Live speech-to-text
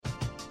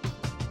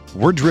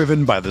We're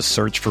driven by the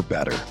search for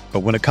better. But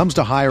when it comes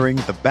to hiring,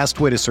 the best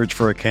way to search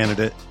for a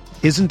candidate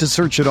isn't to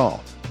search at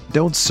all.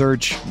 Don't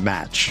search,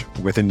 match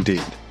with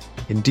Indeed.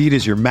 Indeed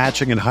is your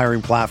matching and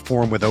hiring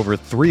platform with over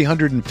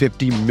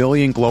 350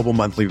 million global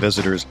monthly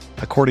visitors,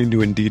 according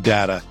to Indeed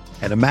data,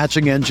 and a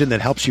matching engine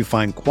that helps you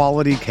find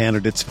quality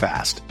candidates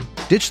fast.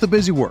 Ditch the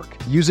busy work.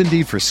 Use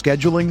Indeed for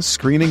scheduling,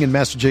 screening, and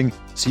messaging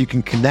so you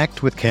can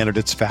connect with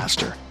candidates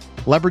faster.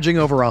 Leveraging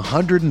over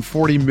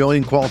 140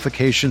 million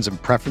qualifications and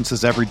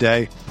preferences every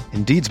day,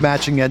 Indeed's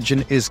matching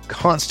engine is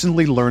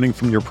constantly learning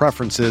from your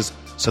preferences,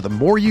 so the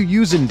more you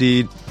use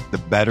Indeed, the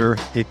better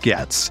it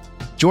gets.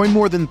 Join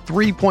more than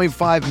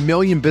 3.5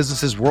 million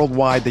businesses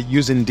worldwide that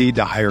use Indeed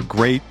to hire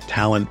great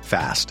talent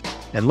fast.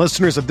 And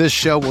listeners of this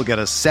show will get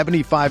a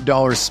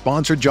 $75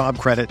 sponsored job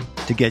credit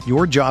to get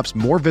your jobs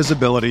more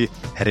visibility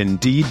at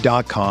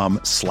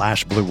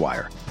Indeed.com/Blue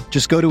Wire.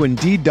 Just go to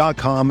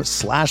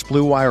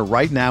Indeed.com/Blue Wire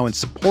right now and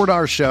support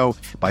our show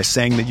by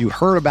saying that you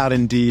heard about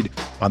Indeed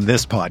on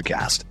this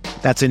podcast.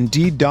 That's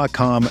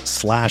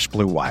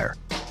Indeed.com/Blue Wire.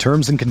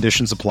 Terms and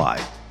conditions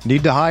apply.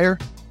 Need to hire?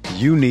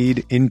 You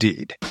need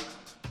Indeed.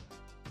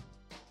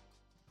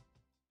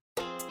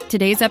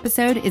 Today's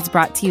episode is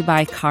brought to you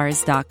by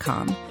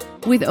Cars.com.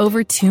 With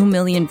over 2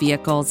 million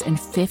vehicles and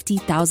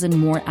 50,000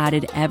 more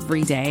added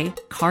every day,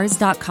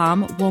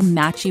 Cars.com will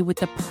match you with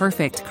the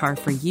perfect car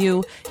for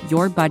you,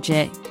 your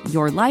budget,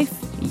 your life,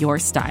 your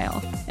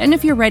style. And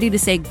if you're ready to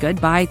say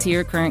goodbye to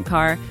your current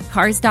car,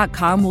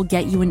 Cars.com will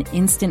get you an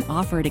instant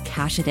offer to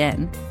cash it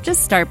in.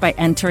 Just start by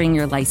entering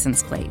your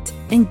license plate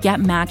and get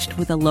matched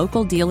with a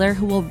local dealer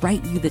who will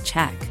write you the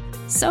check.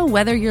 So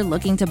whether you're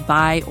looking to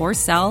buy or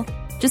sell,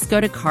 just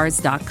go to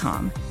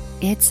Cars.com.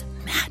 It's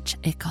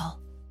magical.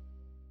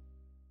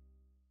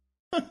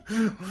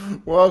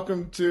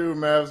 Welcome to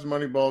Mavs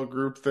Moneyball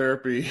Group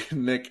Therapy.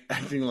 Nick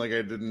acting like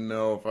I didn't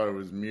know if I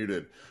was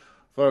muted.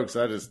 Folks,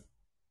 I just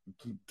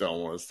don't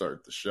want to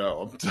start the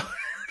show. I'm tired.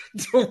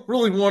 I don't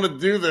really want to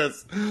do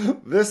this.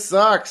 This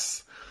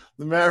sucks.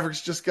 The Mavericks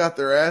just got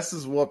their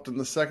asses whooped in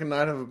the second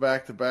night of a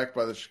back-to-back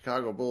by the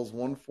Chicago Bulls,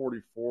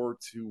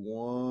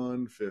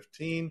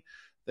 144-115.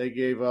 They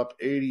gave up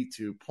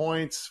 82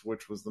 points,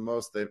 which was the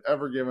most they've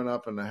ever given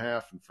up in a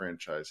half in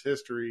franchise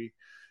history.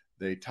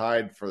 They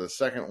tied for the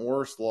second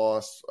worst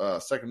loss,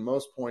 second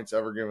most points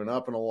ever given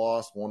up in a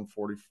loss,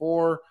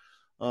 144.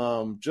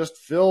 Just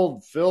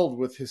filled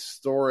with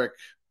historic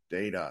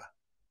data.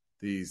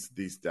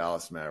 These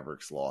Dallas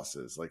Mavericks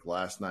losses, like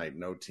last night,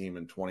 no team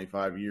in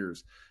 25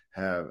 years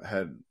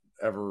has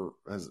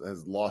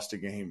lost a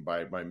game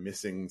by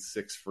missing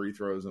 6 free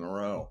throws in a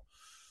row.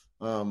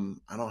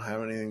 I don't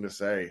have anything to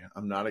say.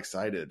 I'm not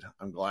excited.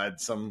 I'm glad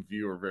some of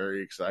you are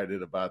very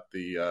excited about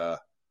the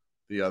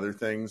other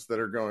things that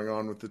are going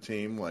on with the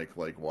team, like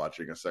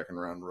watching a second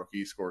round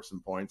rookie score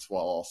some points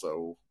while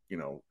also,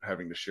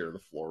 having to share the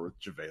floor with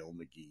JaVale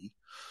McGee.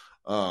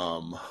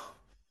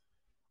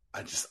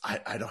 I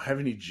don't have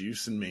any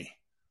juice in me.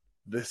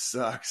 This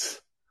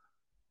sucks.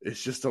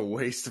 It's just a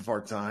waste of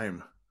our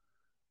time.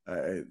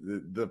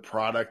 The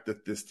product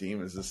that this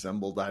team has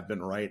assembled, I've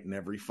been right in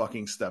every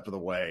fucking step of the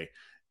way.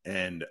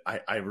 And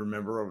I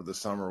remember over the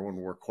summer when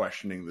we're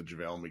questioning the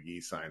JaVale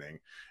McGee signing,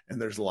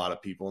 and there's a lot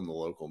of people in the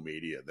local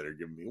media that are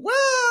giving me,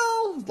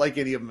 well, like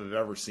any of them have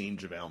ever seen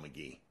JaVale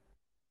McGee.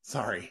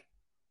 Sorry.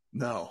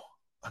 No,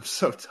 I'm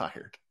so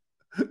tired.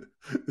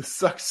 This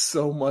sucks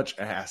so much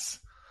ass.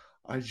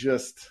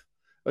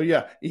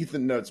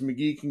 Ethan notes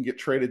McGee can get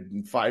traded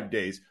in 5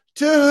 days.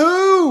 To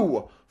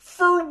who?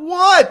 For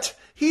what?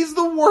 He's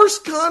the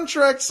worst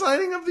contract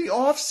signing of the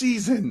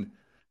offseason.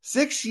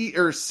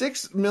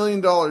 $6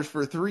 million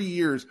for 3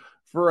 years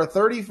for a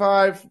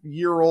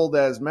 35-year-old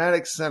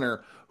asthmatic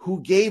center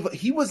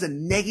he was a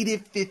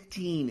negative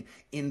 15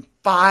 in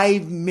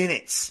 5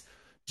 minutes.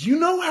 Do you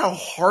know how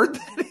hard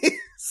that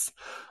is?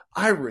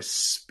 I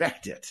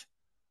respect it.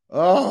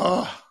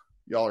 Oh,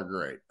 y'all are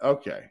great.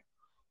 Okay,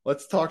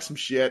 let's talk some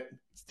shit.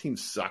 This team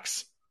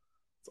sucks.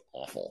 It's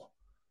awful.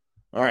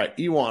 All right,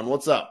 Ewan,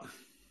 what's up?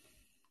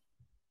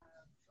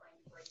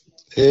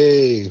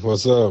 Hey,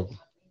 what's up?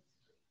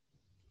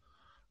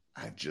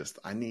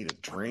 I need a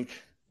drink.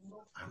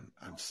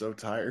 I'm so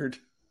tired.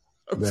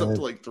 I was up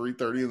to like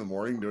 3:30 in the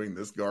morning doing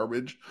this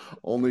garbage,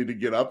 only to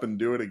get up and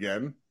do it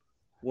again.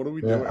 What are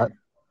we doing?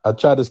 I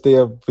tried to stay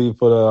up for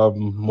the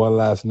one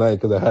last night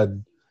because I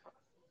had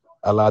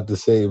a lot to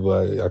say,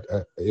 but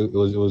it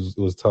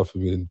was tough for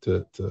me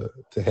to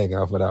hang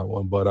out for that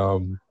one. But I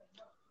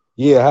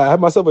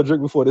had myself a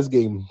drink before this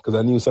game because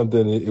I knew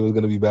something it was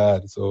going to be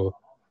bad. So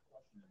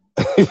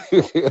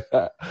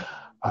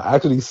I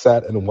actually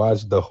sat and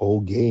watched the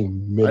whole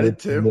game,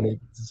 minute,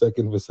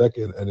 second for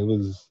second, and it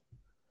was.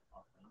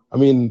 I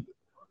mean,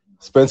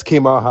 Spence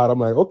came out hot. I'm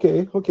like,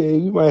 okay,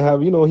 we might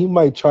have, he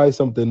might try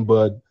something,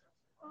 but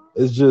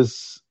it's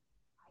just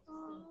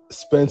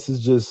Spence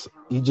is just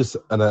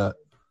gonna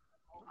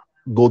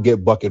go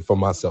get bucket for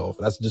myself.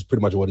 That's just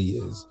pretty much what he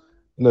is.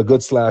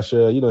 Good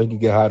slasher. He can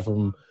get hot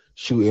from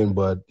shooting,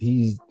 but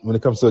when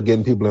it comes to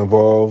getting people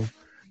involved,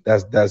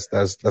 that's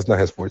not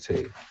his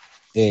forte.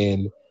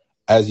 And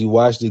as you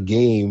watch the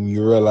game,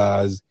 you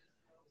realize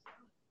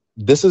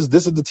this is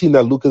the team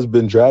that Luka's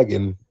been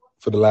dragging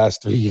for the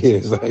last 3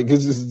 years. Like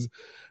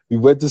we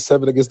went to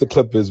 7 against the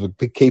Clippers with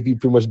KP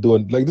pretty much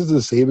doing like this is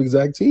the same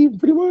exact team,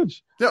 pretty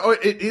much. No,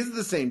 it is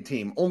the same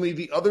team. Only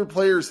the other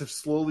players have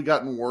slowly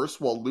gotten worse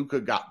while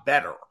Luka got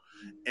better,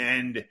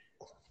 and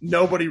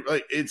nobody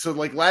so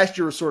like last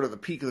year was sort of the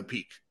peak of the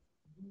peak,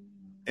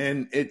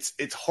 and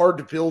it's hard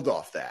to build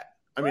off that.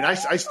 I mean, I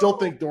still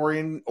think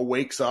Dorian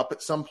wakes up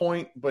at some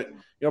point, but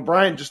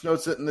Brian just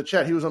notes it in the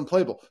chat. He was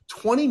unplayable.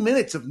 20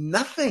 minutes of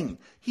nothing.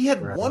 He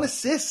had 1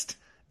 assist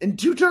and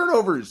 2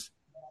 turnovers.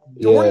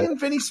 Dorian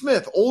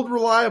Finney-Smith, old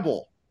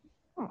reliable.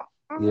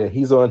 Yeah,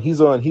 he's on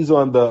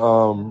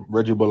the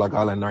Reggie Bullock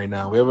Island right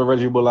now. Wherever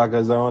Reggie Bullock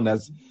is on,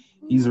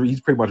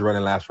 he's pretty much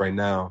running laps right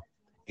now.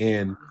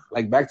 And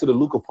like back to the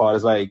Luka part,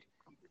 it's like,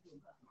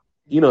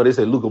 they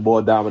say Luka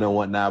ball dominant and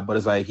whatnot, but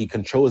it's like he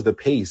controls the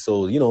pace.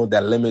 So,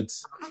 that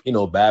limits,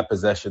 bad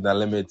possession, that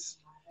limits,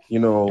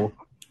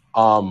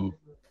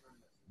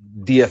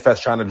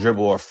 DFS trying to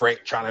dribble or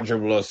Frank trying to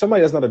dribble or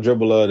somebody that's not a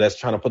dribbler that's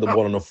trying to put the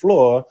ball on the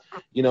floor,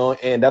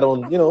 and that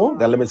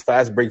that limits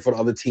fast break for the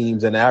other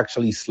teams and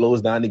actually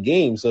slows down the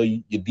game. So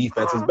your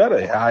defense is better.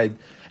 It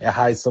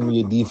hides some of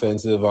your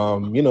defensive,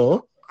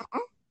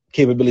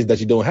 capabilities that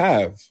you don't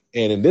have.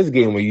 And in this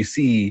game where you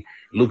see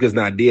Luka's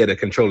not there to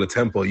control the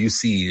tempo, you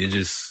see we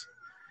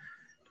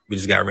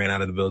just got ran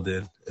out of the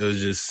building. It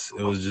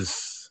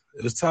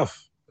was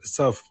tough. It's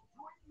tough.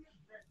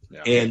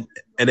 Yeah. And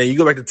then you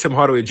go back to Tim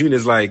Hardaway Jr.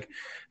 It's like,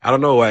 I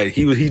don't know, like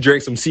he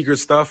drank some secret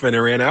stuff and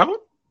it ran out.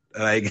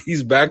 Like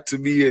he's back to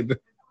being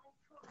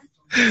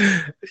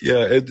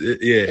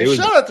it was.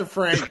 Shout out to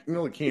Frank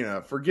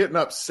Ntilikina for getting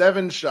up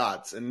 7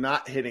 shots and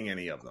not hitting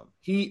any of them.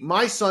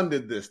 My son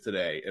did this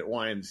today at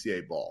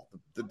YMCA ball.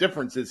 The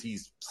difference is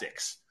he's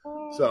 6.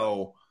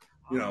 So,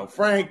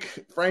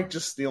 Frank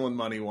just stealing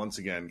money once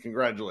again.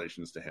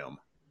 Congratulations to him.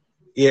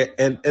 Yeah,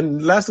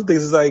 and last two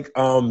things is like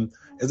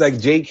it's like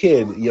J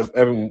Kidd.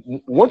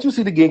 Once you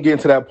see the game get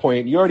to that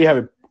point, you already have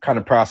a kind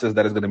of process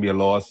that is going to be a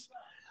loss.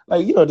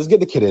 Like just get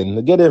the kid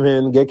in, get him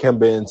in, get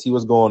Kemba in, see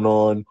what's going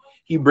on.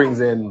 He brings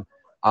in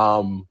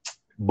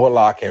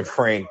Bullock and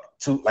Frank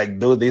to like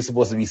they're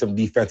supposed to be some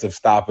defensive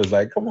stoppers.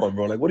 Like, come on,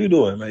 bro. Like, what are you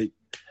doing? Like,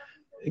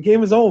 the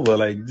game is over.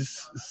 Like,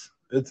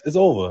 it's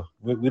over.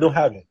 We don't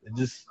have it. It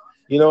just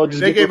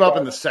they gave up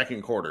in the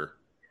second quarter.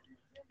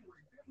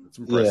 It's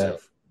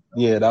impressive.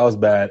 Yeah, that was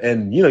bad.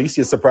 And you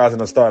see a surprise in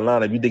the starting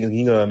lineup. You think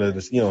he's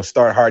gonna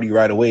start Hardy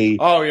right away?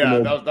 Oh yeah,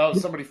 that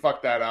was somebody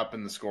fucked that up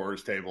in the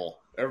scorers table.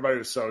 Everybody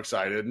was so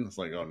excited, and it's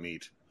like, oh,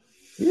 neat.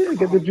 Yeah,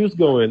 get the juice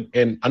going.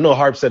 And I know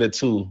Harp said it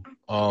too.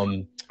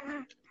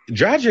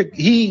 Dragic,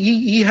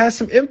 he has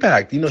some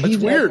impact. It's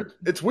weird.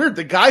 It's weird.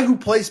 The guy who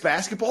plays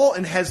basketball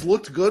and has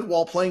looked good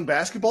while playing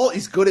basketball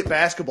is good at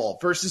basketball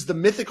versus the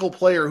mythical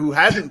player who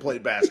hasn't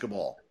played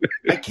basketball.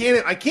 I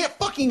can't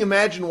fucking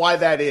imagine why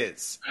that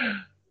is.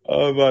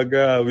 Oh my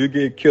God, we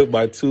get killed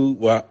by 2.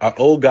 Well, an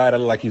old guy that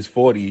look like he's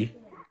 40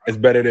 is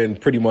better than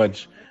pretty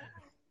much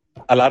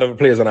a lot of the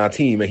players on our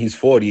team, and he's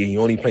 40 and he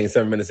only playing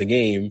 7 minutes a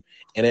game.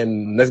 And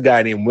then this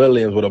guy named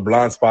Williams with a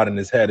blonde spot in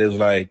his head. It was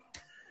like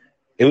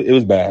it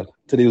was bad.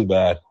 Today was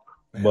bad.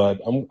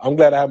 But I'm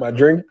glad I had my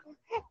drink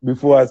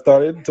before I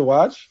started to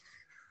watch.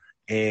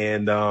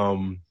 And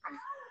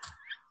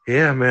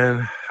yeah,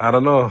 man, I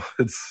don't know.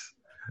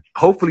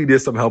 Hopefully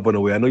there's some help on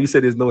the way. I know you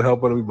said there's no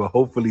help on the way, but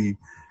hopefully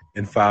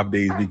in 5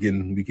 days we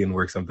can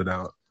work something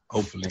out.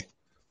 Hopefully.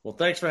 Well,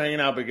 thanks for hanging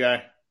out, big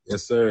guy.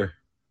 Yes, sir.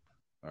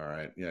 All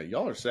right. Yeah,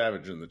 y'all are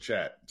savage in the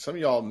chat. Some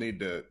of y'all need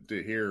to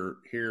hear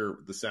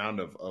the sound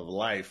of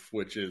life,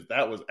 which is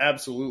that was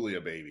absolutely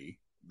a baby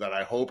that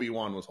I hope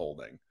Ewan was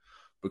holding,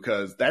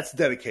 because that's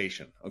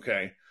dedication,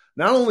 okay?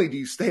 Not only do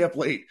you stay up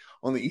late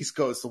on the East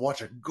Coast to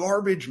watch a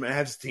garbage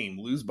Mavs team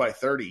lose by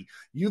 30,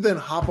 you then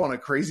hop on a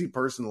crazy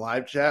person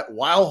live chat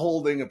while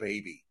holding a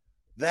baby.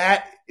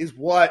 That is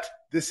what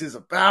this is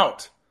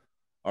about.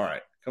 All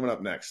right, coming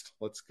up next,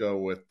 let's go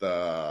with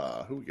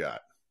who we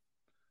got?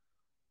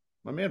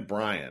 My man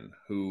Brian,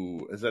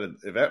 who is at an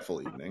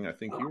eventful evening. I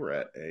think you were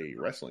at a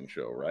wrestling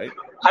show, right?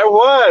 I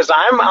was.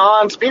 I'm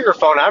on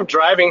speakerphone. I'm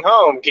driving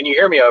home. Can you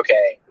hear me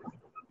okay?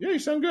 Yeah, you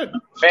sound good.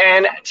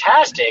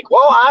 Fantastic.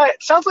 Well,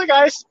 it sounds like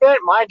I spent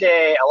my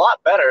day a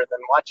lot better than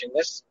watching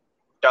this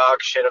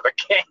dog shit of a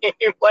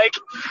game. Like,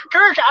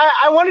 Kirk,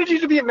 I wanted you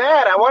to be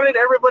mad. I wanted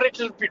everybody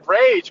to be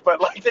rage, but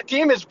like the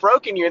team has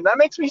broken you, and that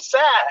makes me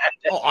sad.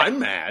 Oh, I'm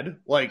mad.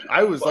 Like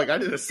I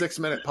did a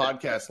 6-minute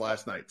podcast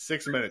last night,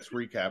 6 minutes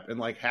recap, and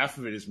like half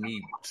of it is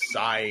me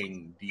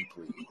sighing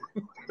deeply.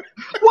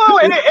 Well,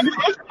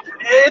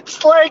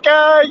 it's like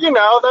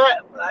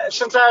that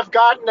since I've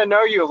gotten to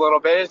know you a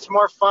little bit, it's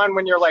more fun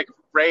when you're like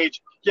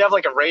rage. You have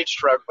like a rage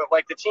stroke, but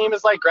like the team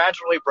is like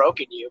gradually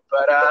broken you.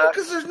 But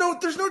because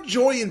there's no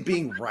joy in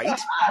being right.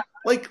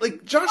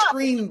 Like Josh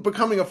Green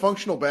becoming a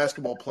functional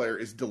basketball player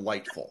is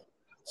delightful.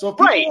 So if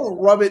people want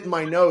to rub it in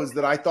my nose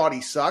that I thought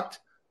he sucked,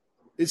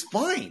 it's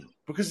fine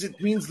because it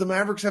means the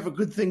Mavericks have a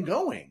good thing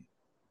going.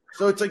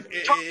 So it's like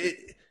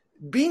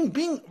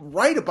being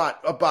right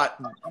about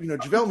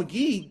JaVale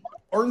McGee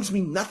earns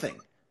me nothing.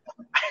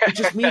 It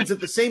just means that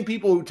the same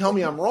people who tell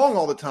me I'm wrong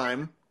all the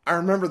time, I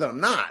remember that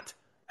I'm not,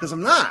 because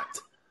I'm not.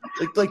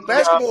 Like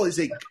basketball is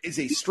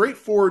a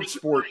straightforward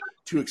sport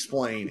to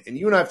explain, and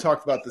you and I have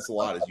talked about this a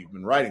lot as you've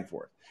been writing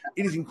for it.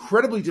 It is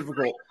incredibly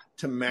difficult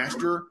to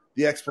master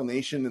the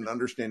explanation and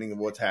understanding of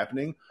what's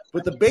happening,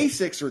 but the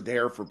basics are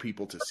there for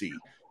people to see.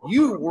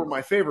 You were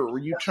my favorite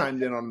where you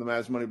chimed in on the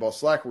Mavs Moneyball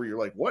Slack where you're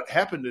like, what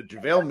happened to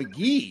JaVale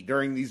McGee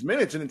during these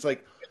minutes? And it's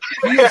like,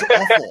 he is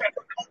awful.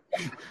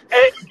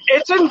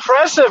 It's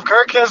impressive,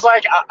 Kirk, because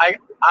I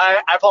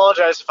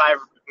apologize if I've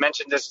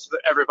mentioned this to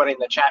everybody in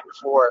the chat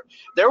before.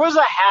 There was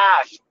a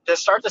half to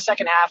start the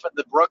second half of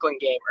the Brooklyn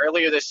game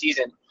earlier this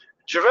season.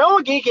 JaVale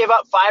McGee gave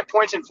up 5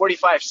 points in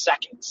 45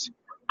 seconds.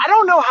 I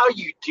don't know how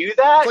you do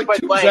that, it's but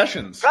two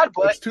possessions. God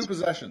bless. It's 2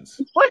 possessions.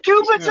 What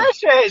 2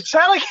 possessions?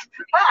 Yeah.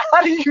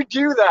 How do you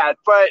do that?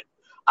 But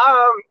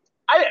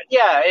I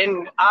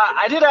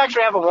did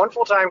actually have a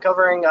wonderful time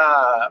covering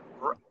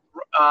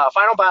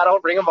Final Battle,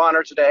 Ring of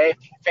Honor today.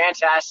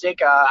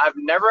 Fantastic. I've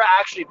never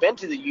actually been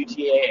to the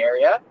UTA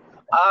area.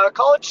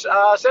 College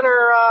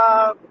Center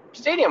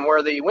Stadium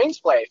where the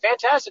Wings play.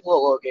 Fantastic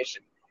little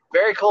location.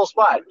 Very cool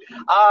spot.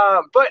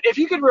 But if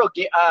you could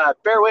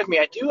bear with me,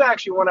 I do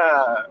actually want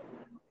to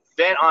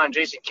vent on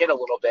Jason Kidd a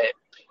little bit.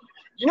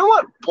 You know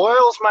what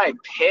boils my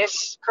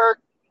piss, Kirk?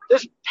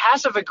 This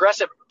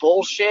passive-aggressive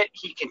bullshit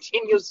he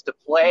continues to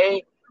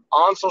play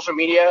on social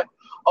media.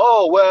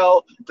 Oh,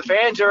 well, the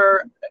fans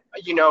are,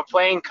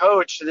 playing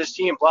coach to this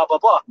team, blah, blah,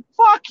 blah.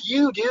 Fuck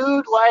you,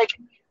 dude.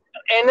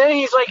 And then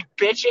he's,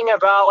 bitching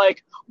about,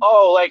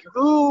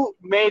 who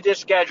made this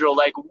schedule?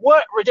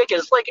 What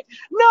ridiculous?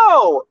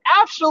 No,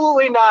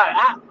 absolutely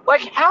not.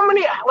 How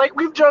many,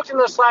 we've joked in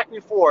the Slack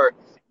before,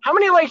 how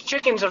many,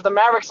 chickens have the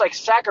Mavericks,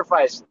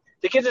 sacrificed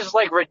to get this,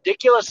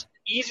 ridiculous,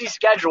 easy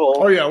schedule?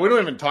 Oh, yeah, we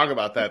don't even talk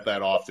about that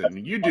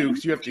often. You do,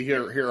 because you have to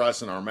hear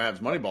us in our Mavs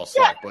Moneyball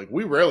Slack. Yeah.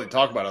 We rarely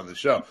talk about it on the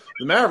show.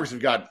 The Mavericks have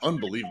gotten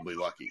unbelievably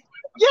lucky.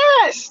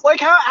 Yes!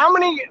 How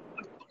many,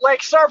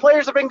 star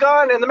players have been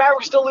gone and the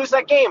Mavericks still lose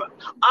that game?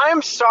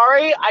 I'm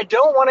sorry. I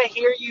don't want to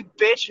hear you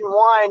bitch and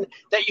whine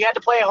that you had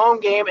to play a home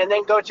game and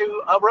then go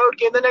to a road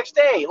game the next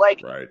day.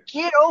 Right.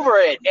 Get over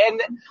it.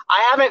 And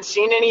I haven't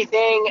seen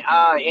anything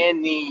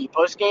in the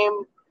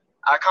post-game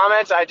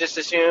comments. I just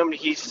assumed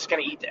he's just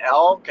going to eat the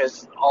L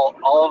because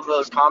all of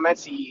those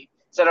comments he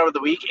said over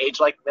the week, age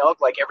like milk,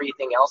 like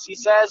everything else he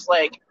says.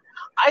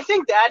 I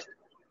think that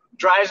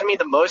drives me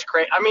the most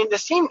crazy. I mean,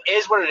 this team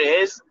is what it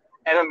is.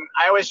 And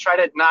I always try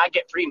to not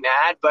get pretty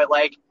mad, but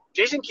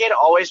Jason Kidd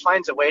always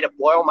finds a way to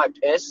boil my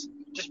piss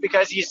just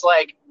because he's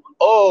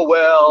oh,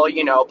 well,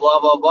 blah,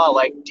 blah,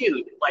 blah.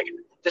 Dude,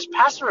 this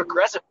passive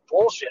aggressive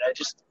bullshit. I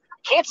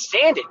can't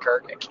stand it,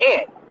 Kirk. I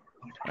can't.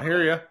 I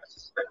hear you.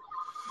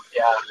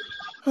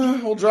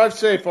 Yeah. We'll drive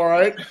safe, all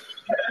right?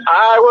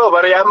 I will,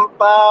 buddy. I'm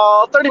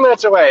about 30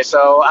 minutes away,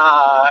 so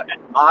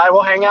I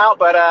will hang out,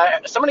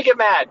 but somebody get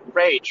mad.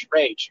 Rage.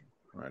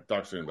 All right,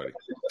 talk soon, buddy.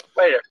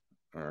 Later.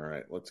 All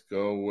right, let's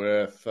go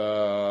with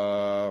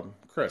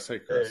Chris. Hey,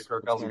 Chris. Hey,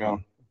 Kirk, how's it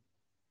going?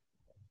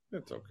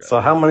 It's okay. So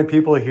how many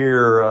people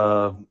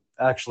here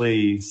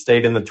actually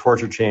stayed in the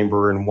torture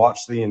chamber and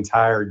watched the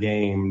entire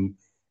game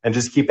and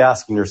just keep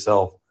asking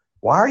yourself,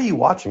 why are you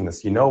watching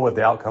this? You know what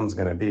the outcome's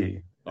going to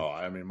be. Oh,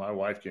 I mean, my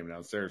wife came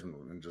downstairs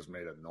and just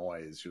made a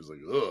noise. She was like,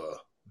 ugh.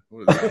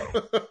 What is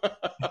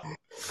that?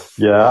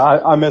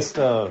 Yeah, I missed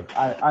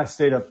I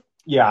stayed up.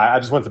 Yeah, I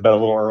just went to bed a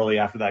little early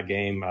after that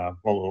game. Well,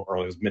 a little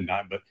early. It was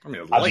midnight, but I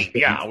mean, it was late.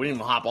 Yeah, we didn't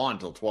even hop on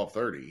until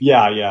 12:30.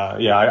 Yeah.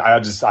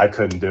 I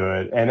couldn't do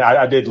it, and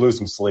I did lose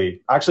some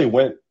sleep. I actually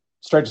went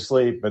straight to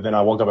sleep, but then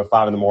I woke up at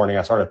 5 a.m.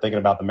 I started thinking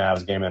about the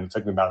Mavs game, and it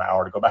took me about an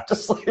hour to go back to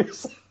sleep.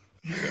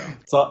 Yeah.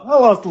 So I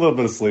lost a little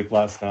bit of sleep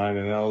last night,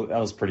 and that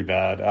was pretty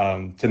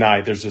bad.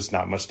 Tonight, there's just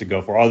not much to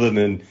go for, other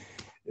than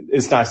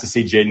it's nice to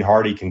see Jaden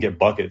Hardy can get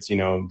buckets.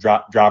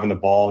 Driving the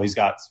ball. He's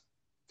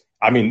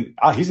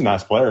a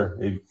nice player.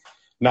 He's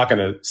not going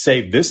to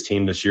save this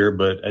team this year,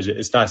 but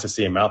it's nice to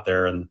see him out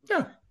there. And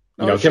yeah,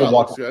 Kevin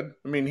Walker looks good.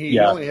 I mean, he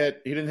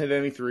didn't hit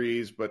any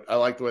threes, but I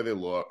like the way they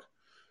look.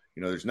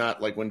 There's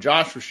not when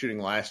Josh was shooting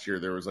last year,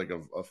 there was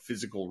a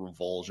physical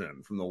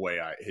revulsion from the way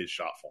his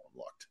shot form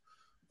looked.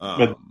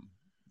 But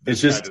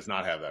this guy does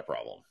not have that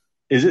problem.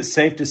 Is it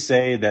safe to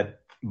say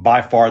that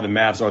by far the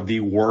Mavs are the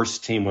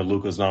worst team when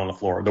Luka's not on the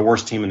floor, the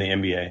worst team in the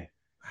NBA?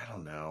 I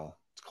don't know.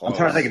 It's close. I'm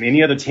trying to think of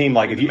any other team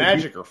the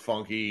Magic are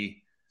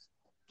funky.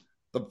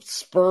 The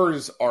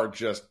Spurs are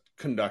just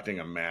conducting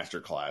a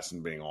masterclass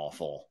and being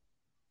awful.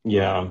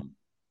 Yeah.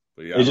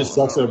 But yeah, it just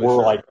sucks that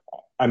we're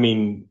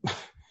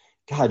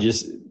God,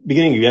 just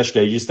beginning of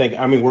yesterday, you just think,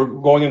 we're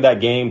going into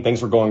that game,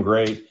 things were going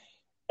great.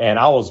 And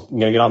I was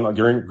going to get on the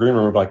green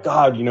room like,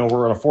 God,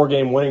 we're on a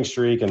 4-game winning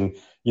streak. And,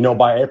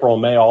 by April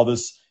and May, all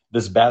this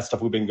bad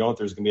stuff we've been going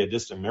through is going to be a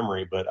distant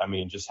memory. But,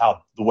 just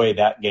how the way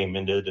that game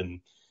ended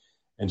and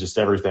just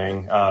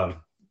everything. I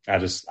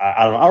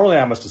don't really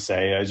have much to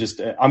say.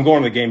 I'm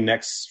going to the game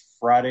next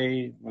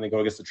Friday when they go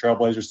against the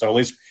Trailblazers. So at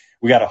least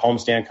we got a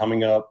homestand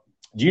coming up.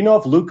 Do you know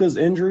if Luka's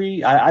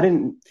injury? I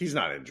didn't. He's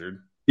not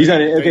injured. He's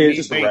not.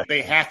 Okay,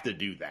 they have to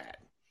do that.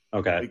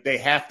 Okay, like, they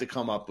have to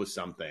come up with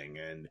something,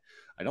 and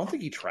I don't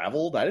think he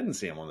traveled. I didn't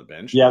see him on the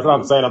bench. Yeah, that's what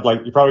I'm saying. I'm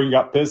like, you probably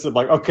got pissed. I'm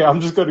like, okay,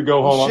 I'm just going to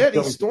go home. Shit,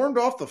 he stormed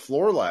off the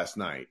floor last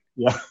night.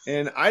 Yeah,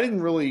 and I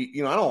didn't really,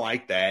 I don't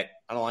like that.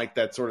 I don't like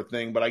that sort of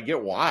thing, but I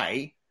get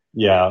why.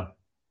 Yeah.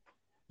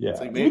 It's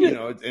like maybe,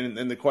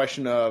 and the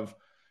question of,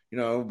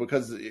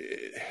 because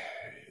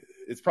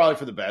it's probably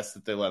for the best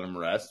that they let him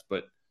rest,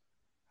 but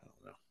I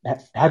don't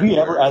know. Have you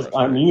ever, you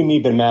and me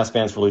have been Mavs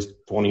fans for at least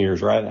 20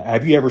 years, right?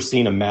 Have you ever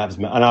seen a Mavs,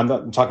 and I'm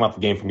not talking about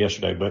the game from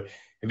yesterday, but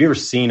have you ever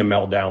seen a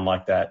meltdown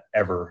like that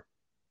ever?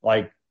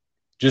 Like,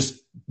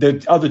 just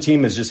the other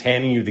team is just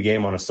handing you the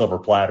game on a silver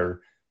platter.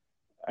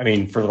 I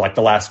mean, for like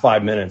the last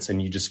 5 minutes, and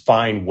you just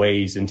find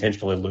ways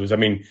intentionally to lose. I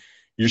mean,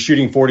 you're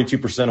shooting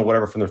 42% or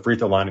whatever from the free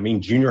throw line. I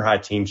mean, junior high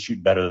teams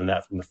shoot better than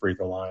that from the free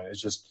throw line.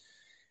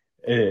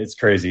 It's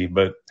crazy.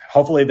 But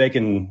hopefully they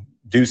can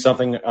do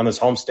something on this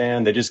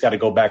homestand. They just got to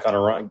go back on a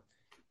run.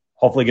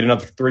 Hopefully get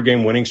another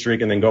 3-game winning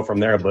streak and then go from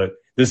there. But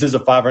this is a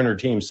 500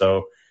 team.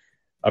 So,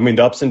 I mean,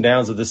 the ups and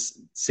downs of this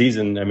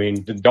season, I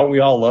mean, don't we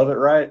all love it,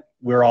 right?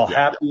 We're all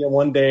happy in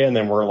one day and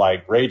then we're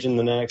like raging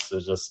the next.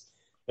 It's just,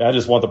 I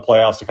just want the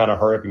playoffs to kind of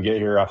hurry up and get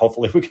here.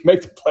 Hopefully we can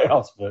make the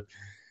playoffs. But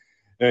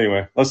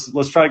anyway,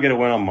 let's try to get a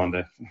win on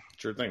Monday.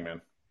 Sure thing,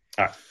 man.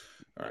 All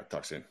right.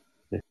 Talk soon.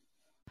 Yeah.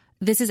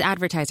 This is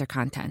advertiser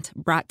content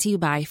brought to you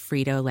by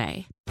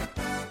Frito-Lay.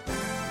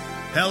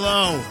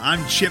 Hello,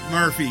 I'm Chip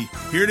Murphy,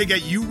 here to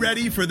get you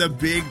ready for the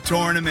big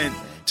tournament.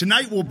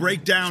 Tonight we'll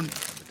break down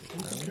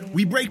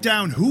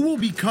who will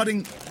be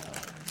cutting.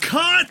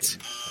 Cut!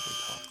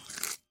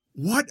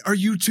 What are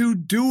you two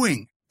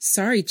doing?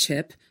 Sorry,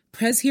 Chip.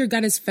 Prez here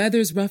got his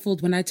feathers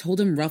ruffled when I told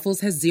him Ruffles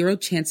has 0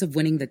 chance of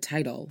winning the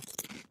title.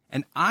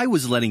 And I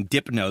was letting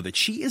Dip know that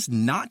she is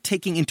not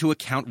taking into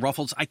account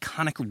Ruffles'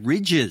 iconic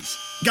ridges.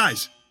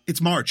 Guys,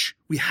 it's March.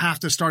 We have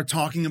to start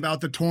talking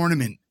about the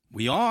tournament.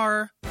 We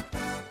are.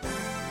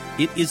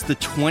 It is the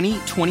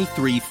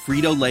 2023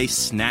 Frito-Lay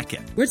Snack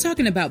It. We're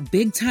talking about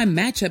big-time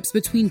matchups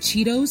between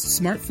Cheetos,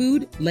 Smart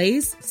Food,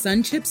 Lay's,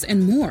 Sun Chips,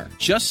 and more.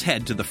 Just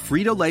head to the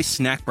Frito-Lay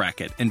Snack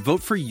Bracket and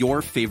vote for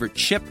your favorite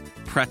chip,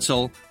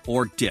 pretzel,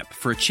 or dip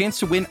for a chance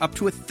to win up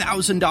to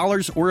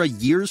 $1,000 or a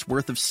year's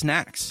worth of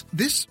snacks.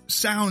 This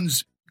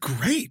sounds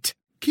great.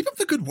 Keep up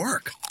the good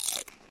work.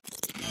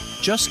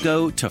 Just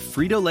go to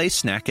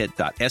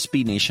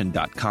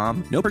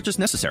fritolaysnackit.sbnation.com. No purchase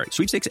necessary.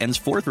 Sweepstakes ends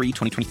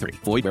 4/3/2023.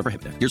 Void where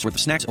prohibited. Year's worth of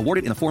snacks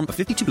awarded in the form of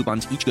 52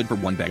 coupons, each good for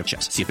 1 bag of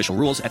chips. See official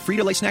rules at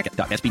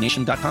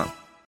fritolaysnackit.sbnation.com.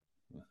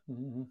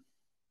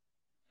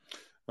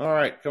 All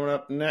right, coming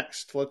up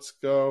next, let's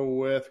go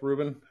with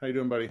Ruben. How you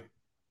doing, buddy?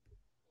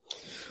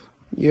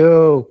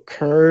 Yo,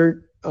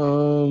 Kurt.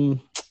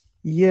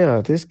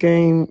 Yeah, this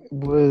game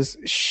was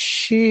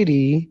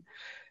shitty.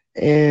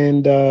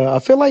 And I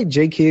feel like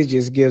J-Kidd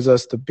just gives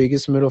us the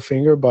biggest middle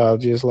finger by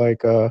just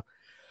like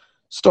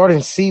starting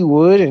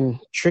Seawood and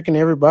tricking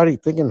everybody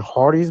thinking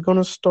Hardy's going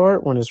to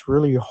start when it's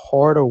really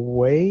hard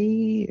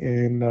away.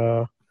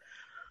 And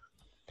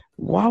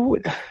why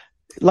would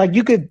 – like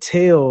you could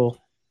tell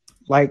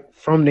like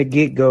from the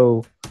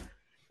get-go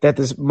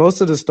that most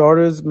of the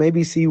starters,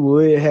 maybe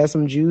Seawood has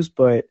some juice,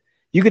 but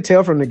you could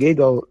tell from the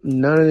get-go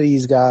none of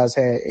these guys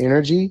had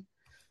energy.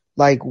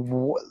 Like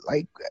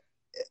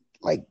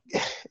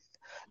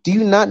do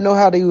you not know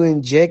how to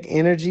inject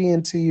energy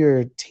into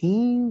your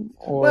team?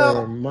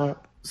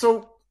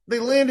 So they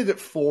landed at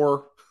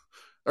 4,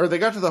 or they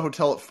got to the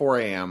hotel at 4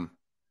 a.m.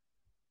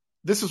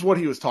 This is what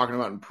he was talking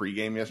about in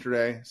pregame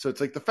yesterday. So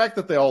it's like the fact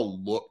that they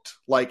all looked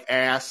like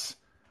ass.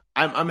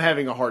 I'm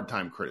having a hard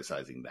time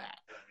criticizing that.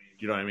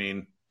 You know what I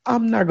mean?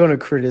 I'm not going to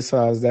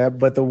criticize that,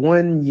 but the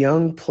one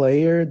young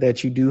player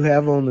that you do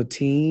have on the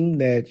team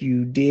that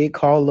you did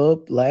call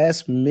up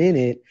last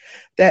minute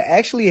that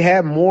actually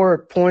had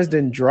more points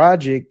than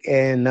Dragic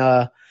and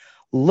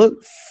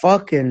looked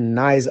fucking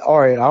nice.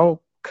 All right,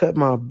 I'll cut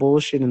my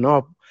bullshitting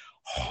off.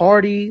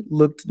 Hardy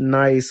looked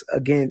nice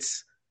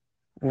against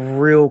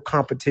real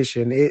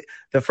competition.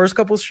 The first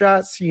couple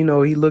shots, he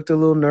looked a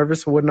little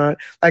nervous and whatnot.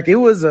 Like it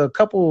was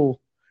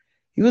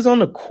he was on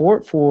the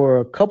court for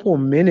a couple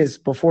of minutes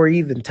before he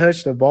even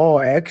touched the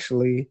ball,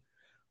 actually,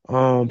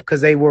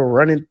 because they were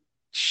running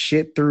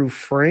shit through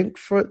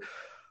Frankfurt.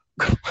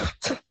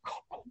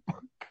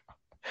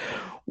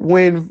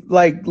 When,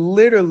 like,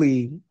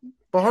 literally.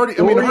 But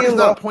Hardy's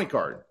not a point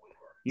guard.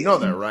 You know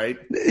that, right?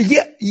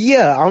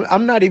 Yeah.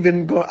 I'm not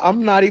even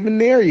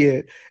there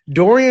yet.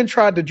 Dorian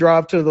tried to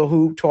drive to the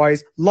hoop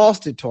twice,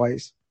 lost it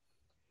twice.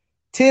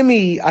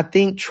 Timmy, I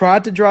think,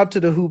 tried to drive to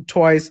the hoop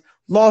twice,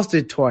 lost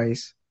it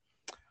twice.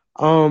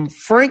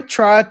 Frank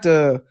tried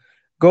to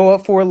go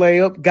up for a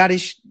layup, got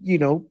his,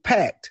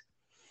 packed.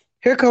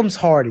 Here comes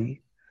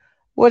Hardy.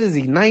 What is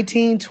he,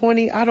 19,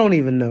 20? I don't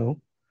even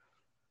know.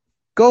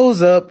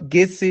 Goes up,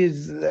 gets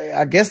his,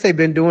 I guess they've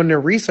been doing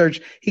their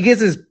research. He gets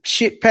his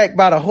shit packed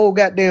by the whole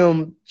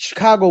goddamn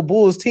Chicago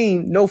Bulls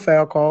team. No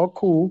foul call.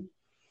 Cool.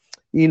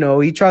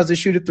 He tries to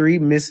shoot a 3,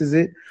 misses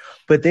it.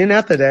 But then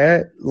after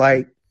that,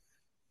 like,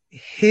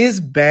 his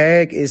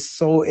bag is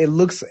so it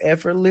looks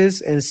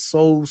effortless and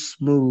so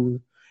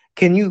smooth.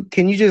 Can you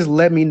just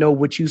let me know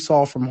what you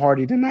saw from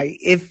Hardy tonight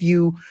if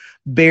you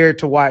bear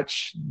to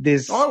watch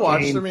this? I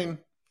watched. Game? I mean,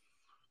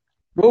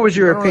 what was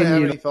your opinion? I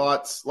don't have any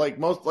thoughts. Like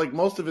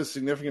most of his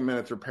significant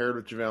minutes are paired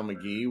with JaVale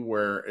McGee,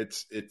 where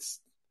it's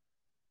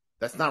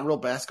that's not real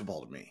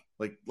basketball to me.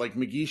 Like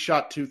McGee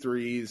shot 2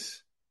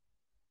 threes.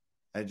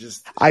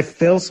 I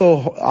feel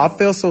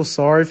so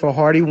sorry for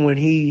Hardy when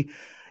he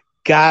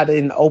got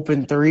an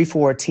open 3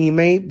 for a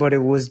teammate, but it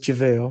was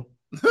JaVale.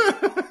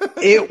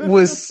 It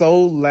was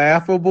so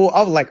laughable.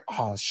 I was like,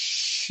 oh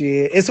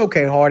shit. It's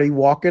okay, Hardy,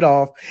 walk it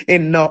off.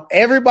 And no,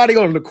 everybody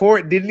on the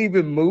court didn't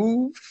even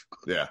move.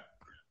 Yeah.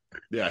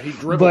 Yeah, he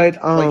dribbled.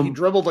 But, he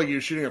dribbled like he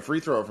was shooting a free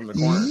throw from the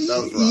corner.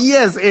 That was rough.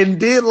 Yes, and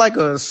did like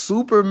a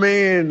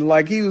Superman,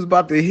 like he was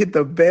about to hit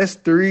the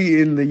best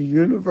 3 in the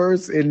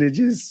universe, and it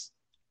just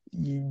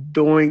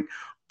doing.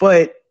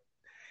 But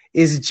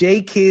is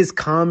Jay Kidd's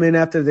comment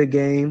after the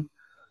game?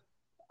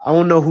 I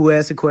don't know who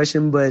asked the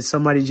question, but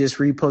somebody just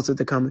reposted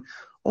the comment.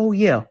 Oh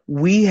yeah,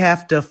 we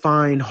have to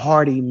find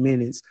Hardy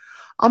minutes.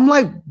 I'm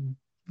like,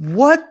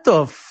 what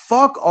the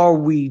fuck are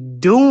we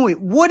doing?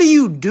 What do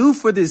you do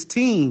for this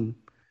team?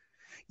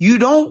 You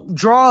don't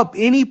draw up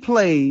any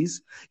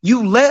plays.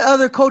 You let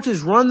other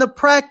coaches run the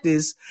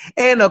practice.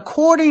 And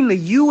according to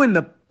you in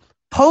the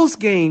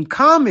post-game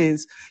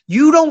comments,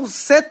 you don't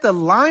set the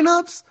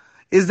lineups?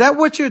 Is that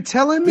what you're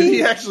telling me? Did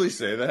he actually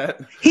say that?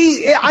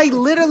 I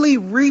literally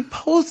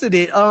reposted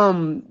it.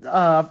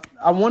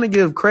 I want to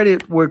give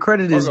credit where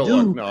credit is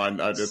due.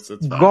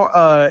 It's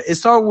fine. It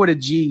started with a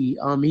G.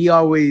 He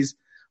always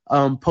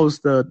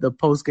posts the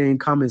post-game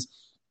comments.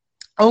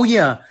 Oh,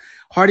 yeah.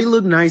 Hardy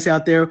looked nice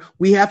out there.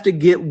 We have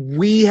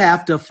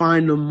to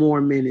find him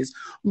more minutes.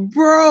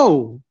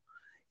 Bro,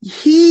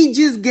 he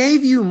just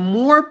gave you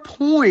more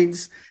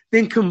points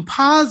than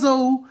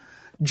Campazzo,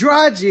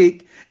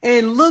 Dragic,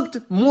 and looked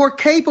more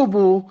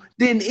capable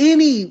than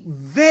any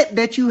vet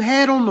that you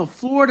had on the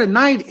floor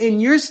tonight,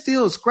 and you're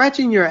still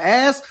scratching your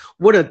ass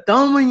with a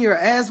thumb in your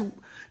ass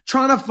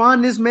trying to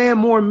find this man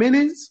more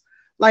minutes?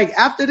 Like,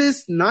 after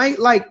this night,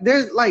 like,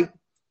 there's, like,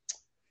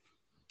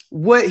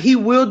 what he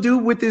will do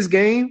with this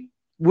game,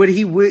 what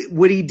he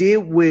did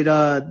with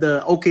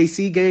the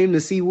OKC game, the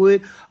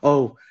Seawood.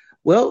 Oh,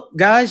 well,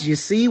 guys, you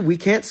see, we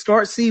can't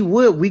start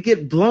Seawood. We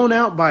get blown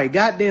out by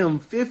goddamn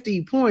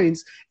 50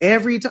 points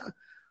every time.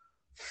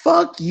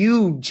 Fuck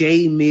you,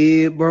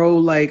 J-Mid, bro.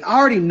 Like, I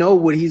already know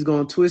what he's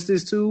going to twist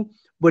this to,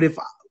 but if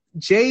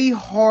Jaden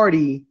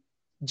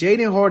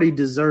Hardy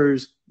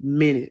deserves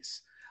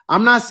minutes.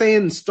 I'm not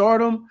saying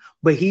start him,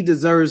 but he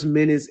deserves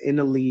minutes in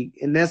the league.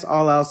 And that's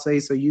all I'll say,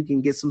 so you can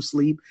get some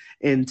sleep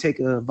and take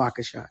a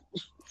vodka shot.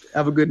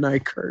 Have a good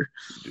night, Kurt.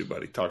 You do,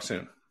 buddy. Talk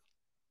soon.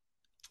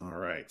 All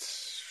right.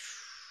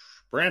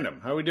 Brandon,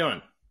 how we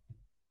doing?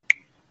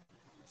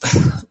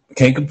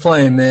 Can't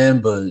complain,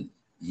 man, but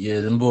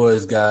yeah, them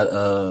boys got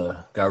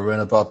run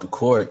up off the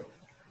court.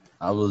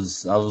 I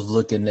was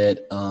looking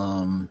at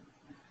NBA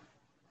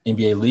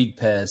League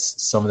Pass,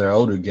 some of their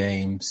older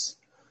games,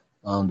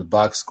 the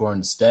box score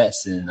and the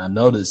stats, and I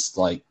noticed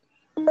like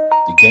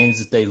the games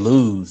that they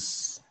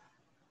lose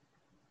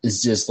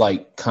is just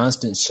like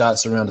constant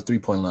shots around the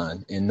 3-point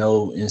line and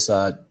no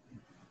inside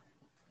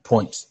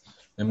points.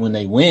 And when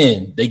they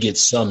win, they get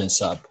some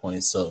inside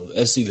points. So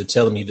that's either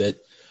telling me that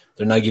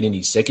they're not getting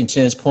any second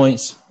chance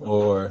points,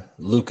 or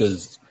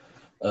Luka's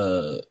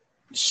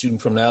shooting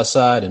from the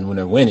outside, and when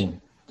they're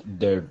winning,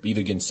 they're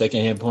either getting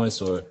second hand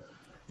points or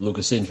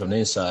Luka's sitting from the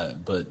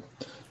inside. But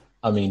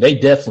I mean, they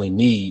definitely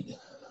need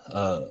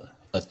a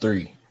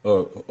 3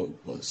 or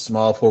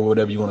small forward,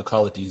 whatever you want to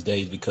call it these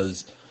days,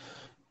 because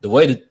the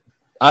way that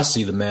I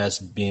see the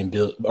Mavs being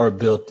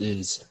built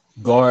is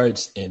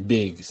guards and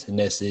bigs, and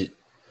that's it.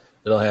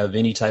 They don't have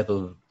any type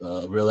of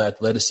real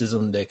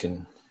athleticism that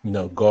can,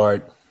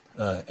 guard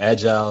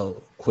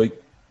agile,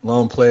 quick,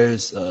 lone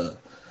players,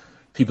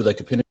 people that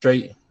can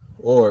penetrate,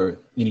 or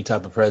any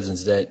type of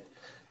presence that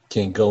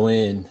can go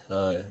in,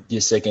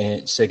 get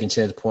second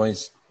chance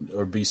points,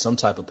 or be some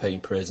type of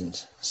paint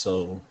presence.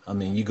 So, I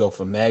mean, you go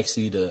from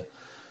Maxey to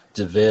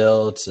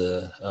JaVale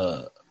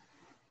to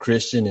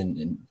Christian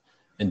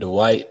and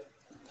Dwight,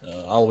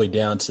 all the way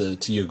down to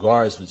your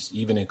guards, which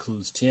even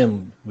includes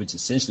Tim, which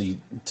essentially,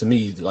 to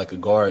me, is like a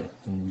guard.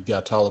 And you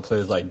got taller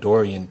players like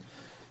Dorian.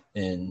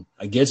 And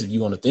I guess if you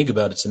want to think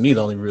about it, to me,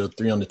 the only real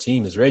 3 on the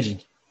team is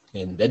Reggie.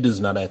 And that dude's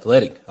not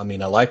athletic. I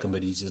mean, I like him,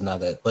 but he's just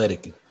not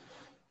athletic.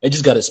 They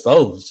just got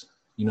exposed.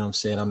 You know what I'm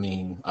saying? I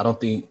mean, I don't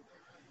think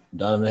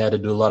Donovan had to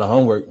do a lot of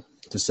homework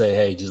to say,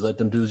 hey, just let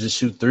them dudes just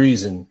shoot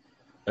threes and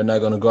they're not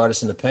going to guard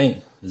us in the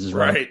paint. This is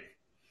right.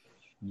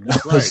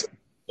 Right.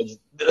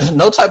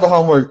 No type of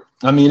homework.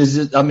 I mean, it's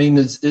in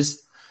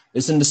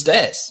the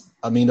stats.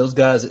 I mean, those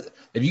guys,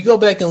 if you go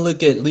back and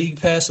look at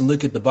League Pass and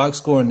look at the box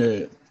score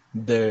and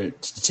their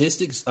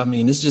statistics, I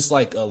mean, it's just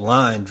like a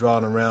line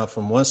drawn around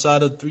from one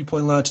side of the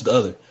 3-point line to the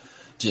other,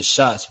 just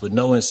shots with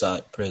no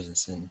inside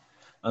presence. And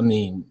I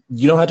mean,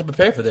 you don't have to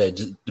prepare for that.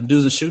 The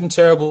dudes are shooting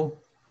terrible.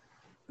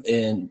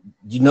 And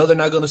they're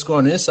not going to score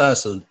on the inside,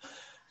 so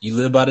you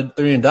live by the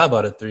 3 and die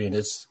by the 3, and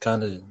it's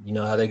kind of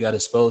how they got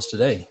exposed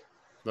today.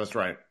 That's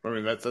right. I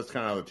mean, that's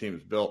kind of how the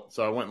team's built.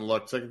 So I went and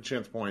looked. Second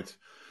chance points.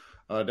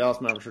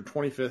 Dallas Mavericks are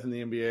 25th in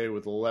the NBA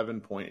with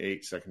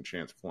 11.8 second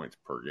chance points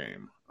per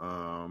game.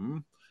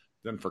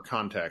 Then for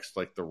context,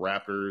 like the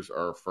Raptors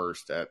are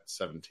first at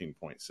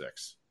 17.6.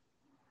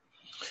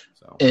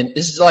 So. And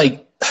it's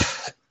like,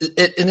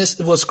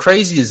 what's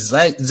crazy is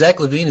Zach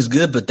LaVine is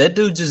good, but that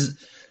dude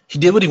he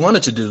did what he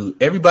wanted to do.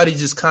 Everybody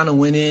just kind of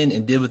went in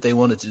and did what they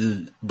wanted to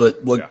do.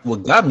 But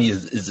what got me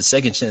is the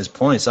second chance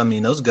points. I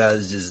mean, those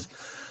guys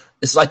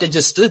it's like they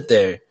just stood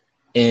there.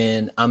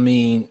 And I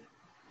mean,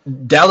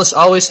 Dallas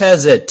always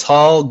has that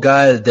tall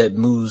guy that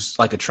moves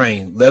like a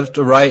train, left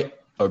to right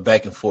or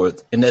back and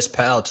forth, and that's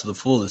Powell to the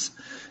fullest.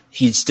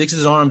 He sticks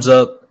his arms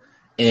up,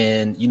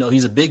 and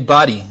he's a big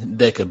body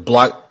that could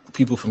block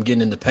people from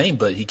getting in the paint,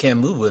 but he can't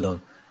move with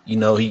them.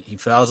 He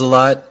fouls a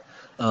lot,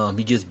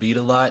 he gets beat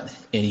a lot,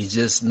 and he's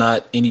just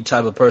not any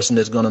type of person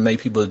that's going to make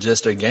people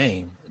adjust their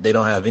game. They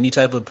don't have any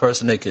type of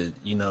person that could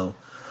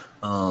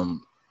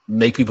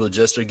make people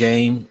adjust their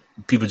game.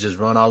 People just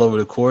run all over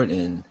the court,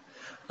 and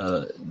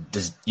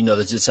that's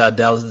just how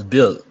Dallas is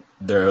built.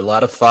 There are a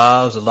lot of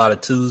 5s, a lot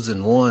of 2s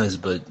and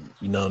 1s, but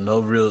no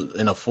real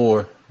in a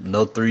 4,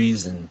 no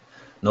 3s, and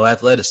no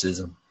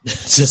athleticism.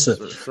 It's just a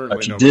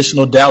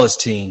traditional Dallas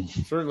team.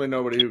 Certainly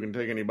nobody who can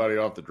take anybody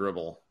off the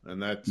dribble,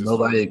 and that's just,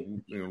 nobody.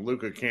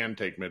 Luka can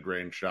take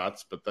mid-range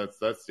shots, but that's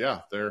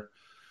they're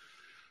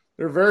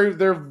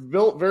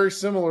built very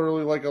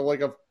similarly, like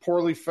a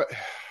poorly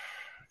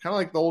kind of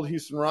like the old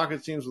Houston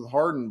Rockets teams with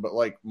Harden, but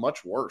like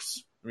much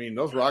worse. I mean,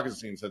 those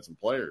Rockets teams had some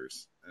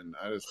players, and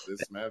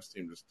this Mavs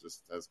team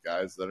just has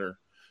guys that are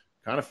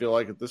kind of feel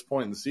like at this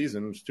point in the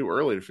season, it's too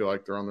early to feel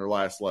like they're on their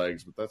last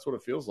legs, but that's what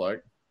it feels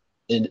like.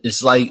 And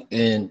it's like,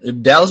 and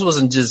if Dallas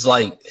wasn't just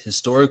like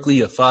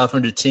historically a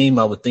 500 team,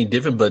 I would think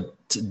different. But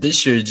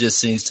this year, it just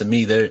seems to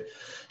me to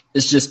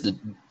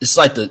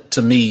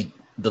me,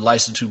 the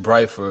lights are too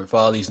bright for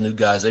all these new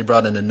guys. They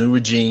brought in a new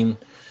regime.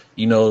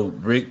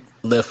 Rick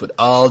left with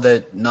all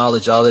that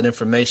knowledge, all that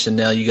information.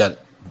 Now you got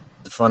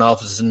the front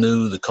office is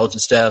new, the coaching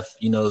staff,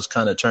 is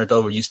kind of turned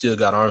over. You still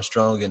got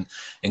Armstrong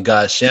and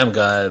God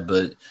Shammgod,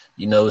 but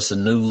it's a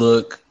new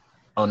look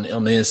on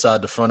the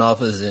inside the front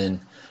office, and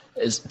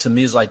to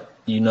me it's like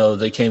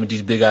they came with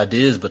these big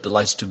ideas, but the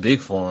lights too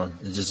big for them.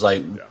 It's just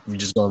like we're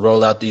just gonna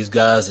roll out these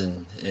guys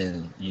and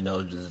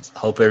just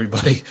hope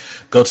everybody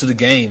go to the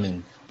game,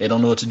 and they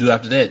don't know what to do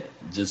after that.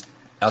 Just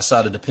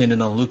outside of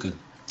depending on Luka.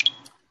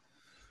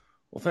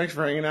 Well, thanks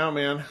for hanging out,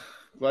 man.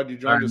 Glad you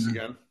joined us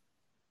again.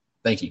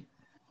 Thank you.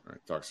 All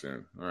right, talk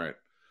soon. All right.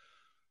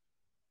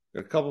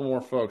 Got a couple more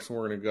folks, and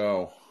we're going to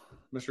go.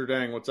 Mr.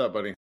 Dang, what's up,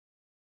 buddy?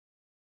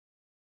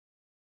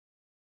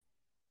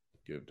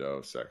 Give Doe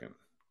a second.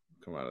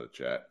 Come out of the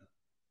chat.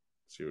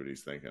 See what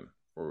he's thinking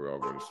before we all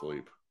go to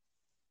sleep.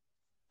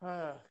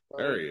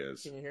 There he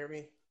is. Can you hear me?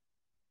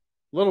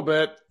 A little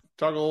bit.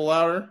 Talk a little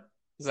louder.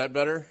 Is that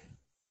better?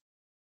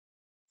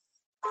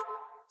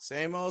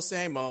 Same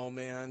old,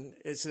 man.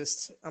 It's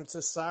just, I'm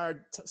just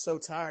so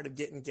tired of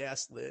getting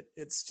gaslit.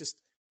 It's just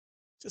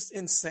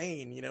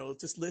insane,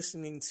 just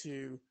listening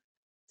to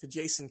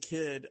Jason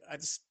Kidd. I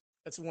just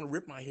want to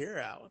rip my hair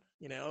out.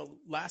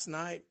 Last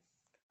night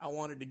I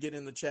wanted to get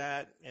in the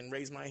chat and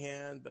raise my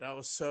hand, but I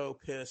was so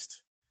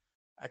pissed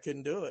I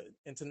couldn't do it.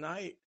 And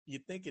tonight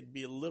you'd think it'd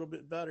be a little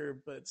bit better,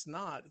 but it's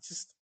not. It's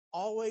just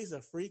always a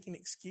freaking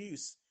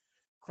excuse,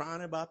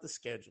 crying about the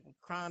schedule,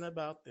 crying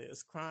about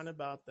this, crying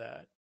about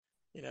that.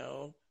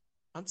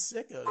 I'm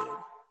sick of it.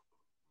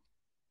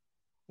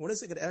 When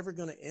is it ever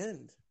going to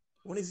end?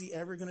 When is he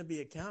ever going to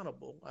be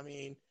accountable? I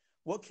mean,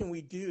 what can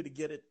we do to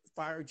get it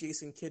fire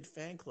Jason Kidd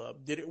fan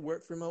club? Did it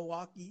work for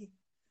Milwaukee?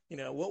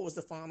 What was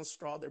the final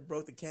straw that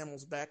broke the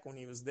camel's back when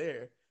he was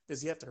there?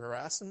 Does he have to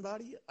harass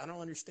somebody? I don't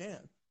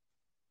understand.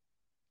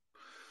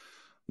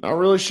 Not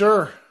really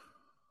sure.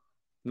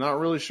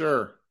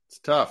 It's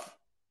tough.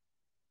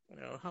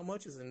 How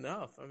much is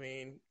enough? I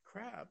mean,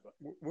 crap.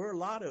 We're a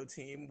lotto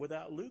team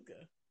without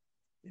Luka.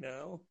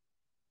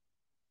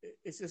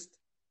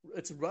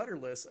 It's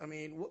rudderless. I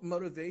mean, what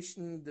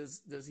motivation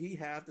does he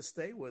have to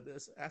stay with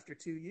us after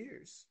 2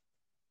 years?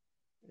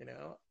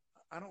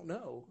 I don't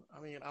know.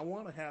 I mean, I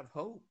want to have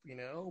hope,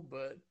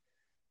 but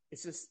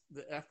it's just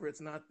the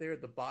effort's not there.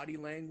 The body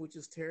language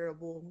is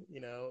terrible.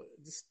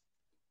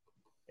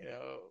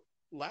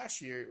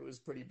 Last year it was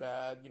pretty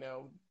bad,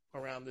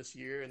 around this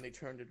year, and they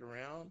turned it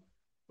around.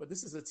 But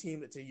this is a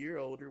team that's a year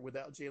older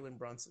without Jalen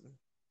Brunson.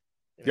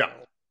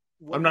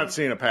 I'm not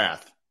seeing a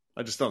path.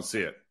 I just don't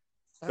see it.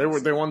 They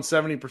won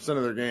 70%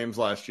 of their games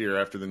last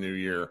year after the new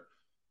year.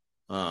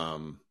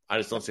 I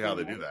just don't see how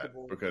they do that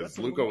because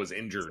Luka was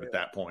injured at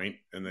that point,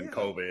 and then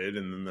COVID,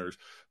 and then there's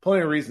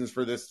plenty of reasons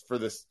for this, for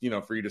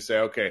you to say,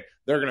 okay,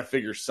 they're going to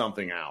figure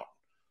something out.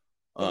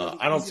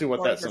 I don't see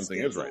what that something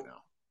is right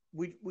now.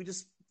 We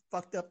just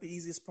fucked up the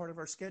easiest part of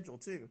our schedule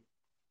too.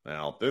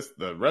 Now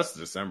the rest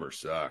of December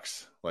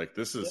sucks. Like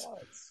this is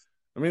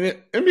I mean, the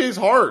NBA is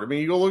hard. I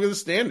mean, you go look at the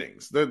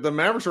standings. The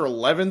Mavericks are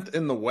 11th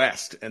in the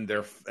West, and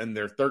they're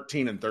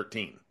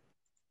 13-13.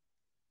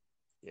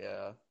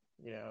 Yeah,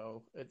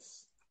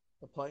 it's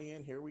the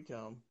play-in. Here we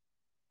come.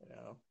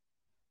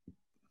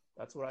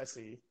 That's what I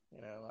see.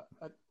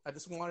 I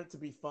just want it to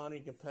be fun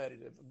and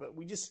competitive. But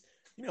we just,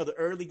 the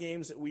early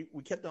games that we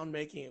kept on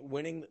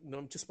winning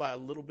them just by a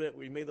little bit.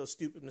 We made those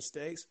stupid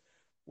mistakes.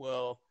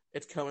 Well,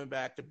 it's coming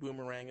back to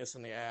boomerang us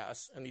in the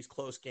ass and these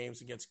close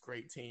games against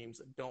great teams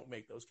that don't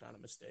make those kind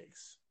of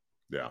mistakes.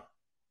 Yeah.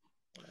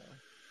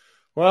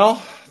 Well,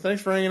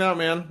 thanks for hanging out,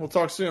 man. We'll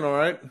talk soon, all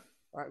right?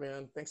 All right,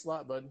 man. Thanks a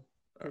lot, bud.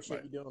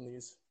 Appreciate you doing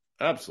these.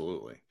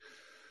 Absolutely.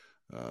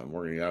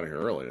 We're going to get out of here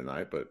early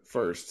tonight, but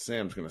first,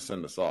 Sam's going to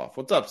send us off.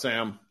 What's up,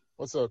 Sam?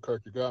 What's up,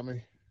 Kirk? You got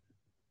me?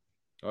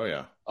 Oh,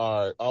 yeah.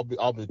 All right.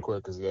 I'll be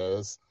quick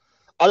because,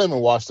 I didn't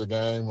even watch the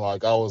game.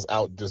 Like, I was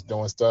out just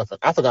doing stuff. And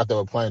I forgot they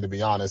were playing, to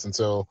be honest,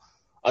 until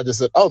I just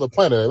said, oh, they're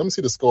playing today. Let me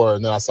see the score.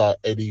 And then I saw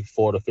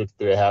 84-53 at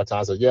halftime.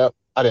 I said, yep,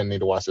 I didn't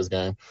need to watch this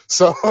game.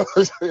 So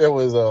it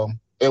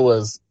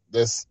was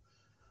this.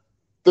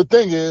 The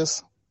thing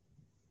is,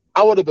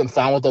 I would have been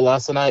fine with the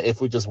loss tonight if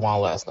we just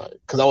won last night.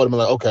 Because I would have been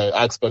like, okay,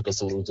 I expect us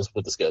to lose just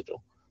with the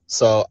schedule.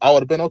 So I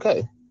would have been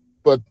okay.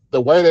 But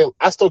the way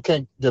I still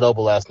can't get over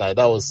last night.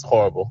 That was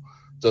horrible.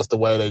 Just the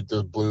way they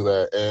just blew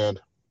that. And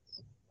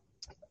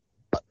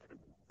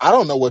I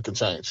don't know what can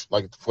change,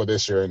 like for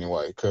this year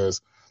anyway,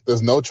 because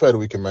there's no trade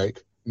we can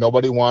make.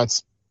 Nobody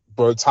wants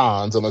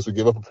Bertans unless we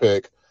give up a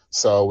pick,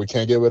 so we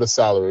can't get rid of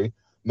salary.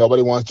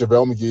 Nobody wants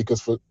JaVale McGee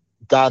because for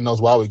God knows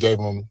why we gave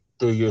him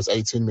 3 years,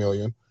 $18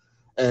 million.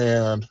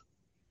 And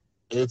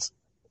it's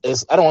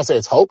I don't want to say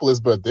it's hopeless,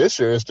 but this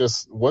year it's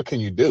just what can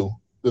you do?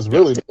 There's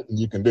really nothing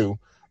you can do.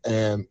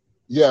 And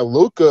yeah,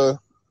 Luka,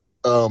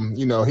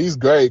 he's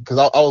great because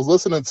I was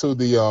listening to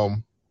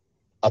the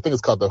I think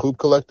it's called the Hoop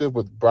Collective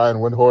with Brian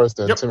Windhorst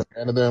and Tim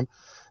McMahon and them.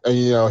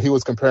 And, he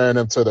was comparing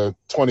them to the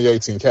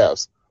 2018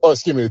 Cavs. Oh,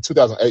 excuse me, the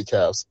 2008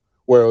 Cavs,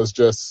 where it was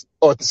just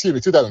 –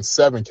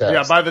 2007 Cavs.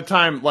 Yeah, by the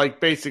time, like,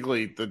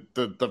 basically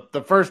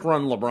the first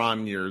run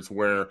LeBron years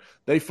where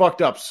they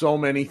fucked up so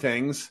many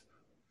things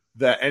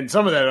that – and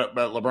some of that at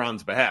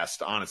LeBron's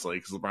behest, honestly,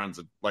 because LeBron's,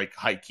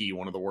 high-key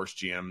one of the worst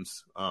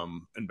GMs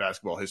in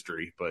basketball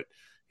history, but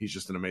he's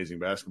just an amazing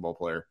basketball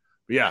player.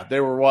 Yeah, they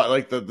were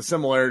the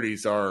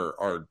similarities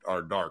are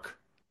dark.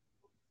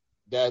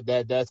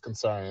 That's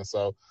concerning.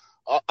 So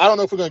I don't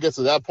know if we're gonna get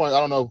to that point.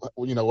 I don't know,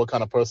 what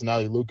kind of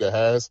personality Luka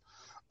has.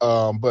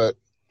 But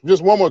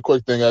just one more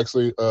quick thing.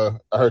 Actually, I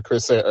heard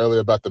Chris say earlier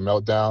about the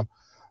meltdown.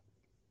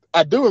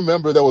 I do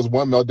remember there was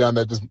one meltdown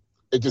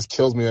that just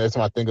kills me every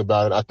time I think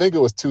about it. I think it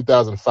was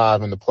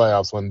 2005 in the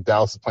playoffs when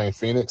Dallas was playing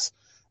Phoenix,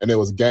 and it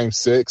was Game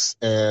 6,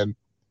 and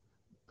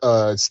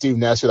Steve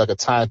Nash had a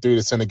tying three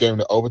to send the game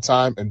to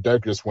overtime, and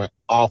Dirk just went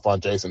off on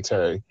Jason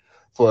Terry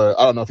for,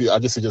 I don't know if he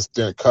just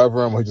didn't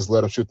cover him or he just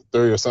let him shoot the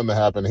three or something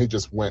happened. He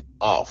just went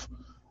off.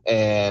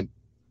 And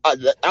I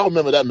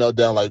remember that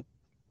meltdown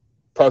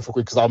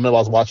perfectly because I remember I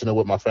was watching it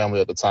with my family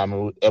at the time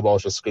and everybody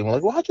was just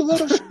screaming why'd you let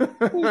him shoot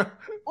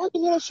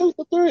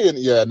the three? And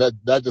yeah,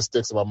 that just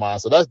sticks in my mind.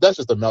 So that's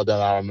just a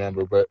meltdown I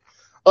remember. But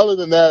other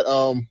than that,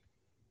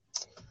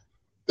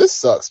 this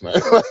sucks,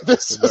 man.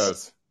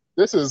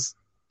 This is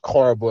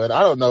horrible, and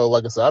I don't know.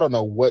 Like I said, I don't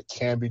know what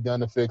can be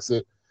done to fix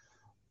it.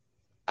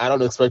 I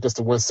don't expect us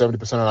to win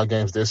 70% of our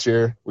games this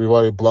year. We've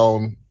already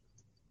blown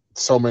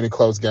so many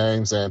close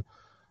games, and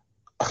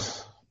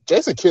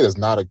Jason Kidd is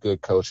not a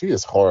good coach. He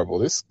is horrible.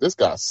 This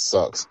guy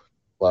sucks.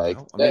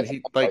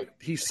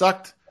 He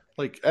sucked.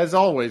 As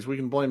always, we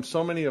can blame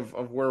so many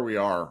of where we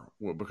are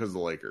because of the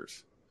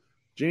Lakers.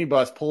 Jeannie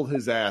Buss pulled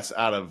his ass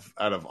out of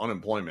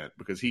unemployment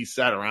because he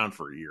sat around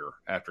for a year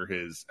after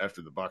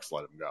the Bucks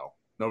let him go.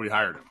 Nobody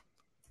hired him.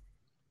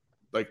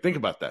 Think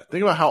about that.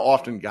 Think about how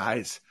often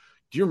guys –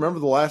 do you remember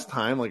the last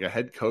time a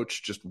head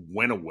coach just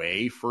went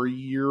away for a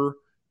year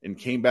and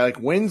came back?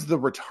 When's the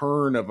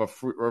return of a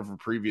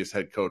previous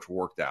head coach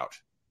worked out?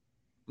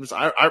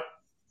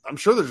 I'm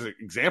sure there's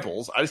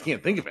examples. I just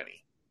can't think of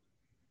any.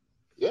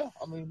 Yeah,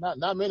 I mean, not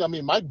many. I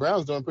mean, Mike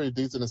Brown's doing pretty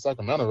decent in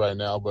Sacramento right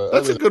now. But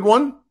that's a good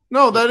one.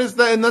 No, that is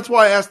that, and that's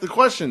why I asked the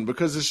question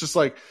because it's just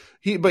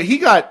he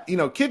got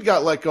Kidd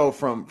got let go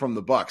from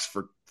the Bucks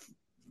for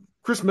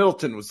 – Chris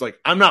Middleton was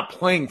I'm not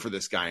playing for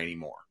this guy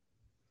anymore.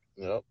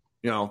 Yep.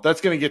 That's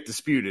going to get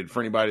disputed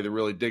for anybody that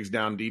really digs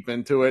down deep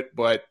into it.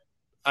 But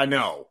I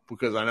know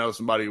because I know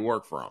somebody who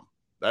worked for him.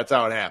 That's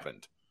how it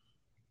happened.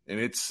 And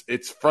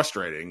it's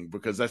frustrating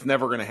because that's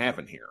never going to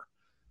happen here.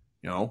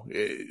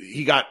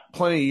 He got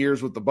plenty of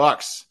years with the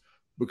Bucks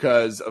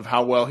because of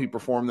how well he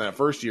performed that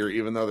first year,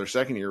 even though their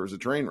second year was a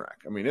train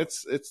wreck. I mean,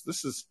 this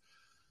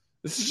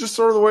is just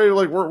sort of the way,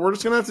 we're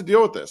just going to have to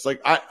deal with this.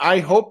 I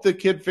hope the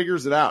kid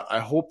figures it out. I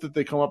hope that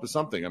they come up with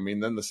something. I mean,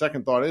 then the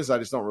second thought is I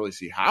just don't really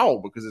see how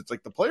because it's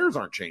the players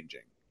aren't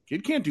changing.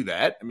 Kid can't do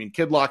that. I mean,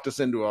 Kid locked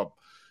us into a,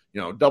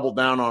 double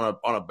down on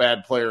a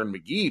bad player in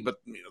McGee, but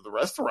the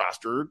rest of the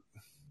roster,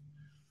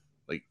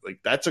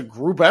 that's a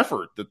group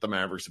effort that the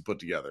Mavericks have put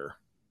together.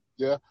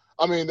 Yeah.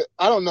 I mean,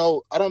 I don't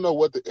know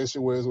what the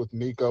issue is with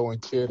Nico and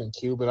Kidd and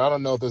Cuban. I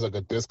don't know if there's like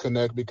a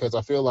disconnect because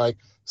I feel like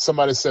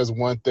somebody says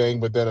one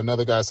thing, but then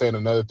another guy saying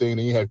another thing,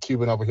 and you have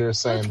Cuban over here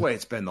saying that's the way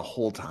it's been the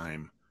whole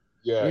time.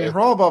 Yeah, I mean,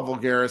 Raul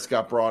Vulgaris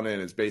got brought in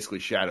as basically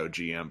shadow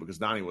GM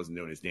because Nani wasn't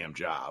doing his damn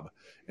job,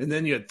 and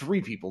then you had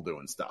three people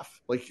doing stuff.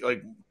 Like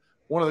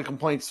one of the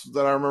complaints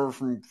that I remember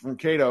from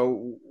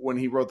Cato when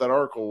he wrote that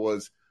article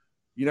was,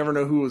 you never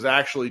know who was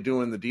actually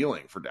doing the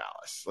dealing for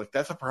Dallas. Like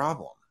that's a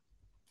problem.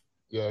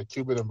 Yeah,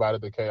 Cuban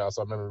invited the chaos.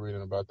 I remember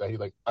reading about that. He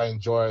I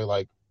enjoy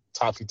like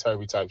topsy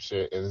turvy type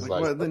shit, and it's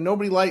well, then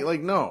nobody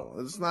no,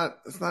 it's not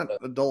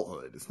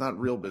adulthood. It's not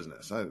real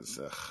business.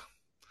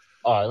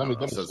 All right, let me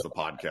says the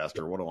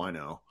podcaster. What do I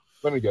know?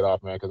 Let me get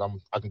off, man, because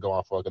I can go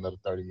on for like another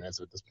 30 minutes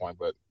at this point,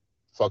 but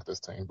fuck this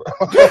team, bro.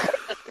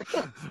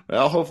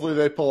 Well, hopefully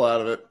they pull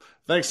out of it.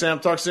 Thanks, Sam.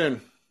 Talk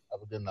soon.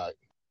 Have a good night.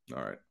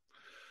 All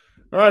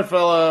right,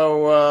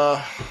 fellow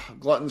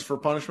gluttons for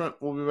punishment.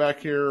 We'll be back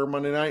here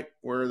Monday night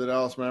where the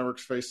Dallas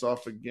Mavericks face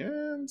off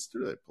against, who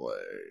do they play?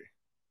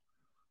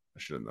 I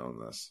should have known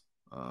this.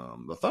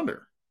 The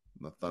Thunder.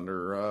 The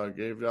Thunder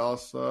gave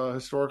Dallas a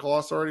historical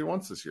loss already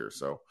once this year,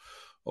 so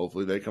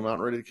hopefully they come out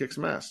ready to kick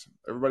some ass.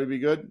 Everybody be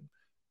good.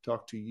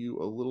 Talk to you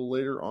a little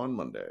later on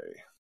Monday.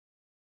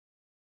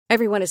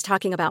 Everyone is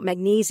talking about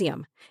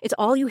magnesium. It's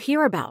all you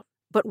hear about.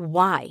 But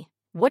why?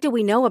 What do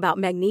we know about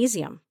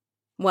magnesium?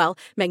 Well,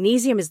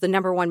 magnesium is the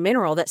number one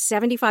mineral that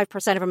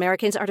 75% of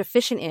Americans are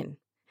deficient in.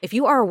 If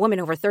you are a woman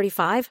over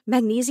 35,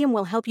 magnesium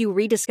will help you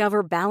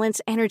rediscover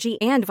balance,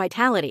 energy, and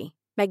vitality.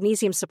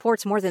 Magnesium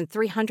supports more than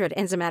 300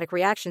 enzymatic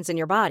reactions in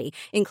your body,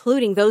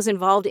 including those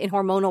involved in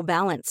hormonal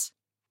balance.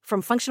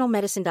 From functional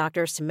medicine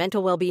doctors to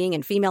mental well-being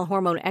and female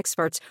hormone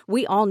experts,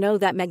 we all know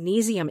that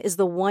magnesium is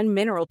the one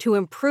mineral to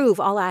improve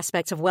all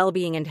aspects of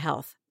well-being and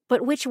health.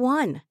 But which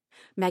one?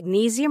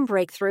 Magnesium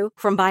Breakthrough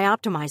from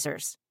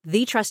Bioptimizers,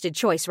 the trusted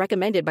choice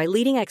recommended by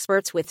leading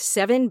experts with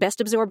 7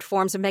 best-absorbed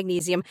forms of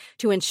magnesium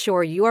to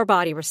ensure your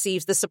body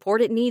receives the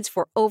support it needs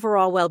for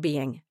overall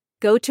well-being.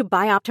 Go to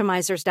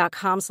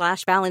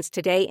bioptimizers.com/balance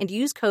today and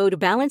use code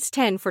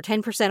BALANCE10 for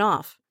 10%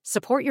 off.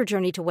 Support your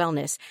journey to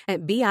wellness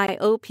at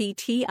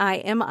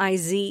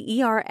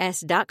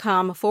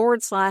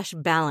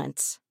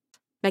bioptimizers.com/balance.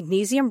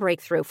 Magnesium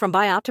Breakthrough from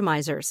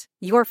Bioptimizers,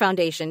 your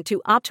foundation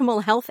to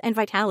optimal health and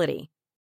vitality.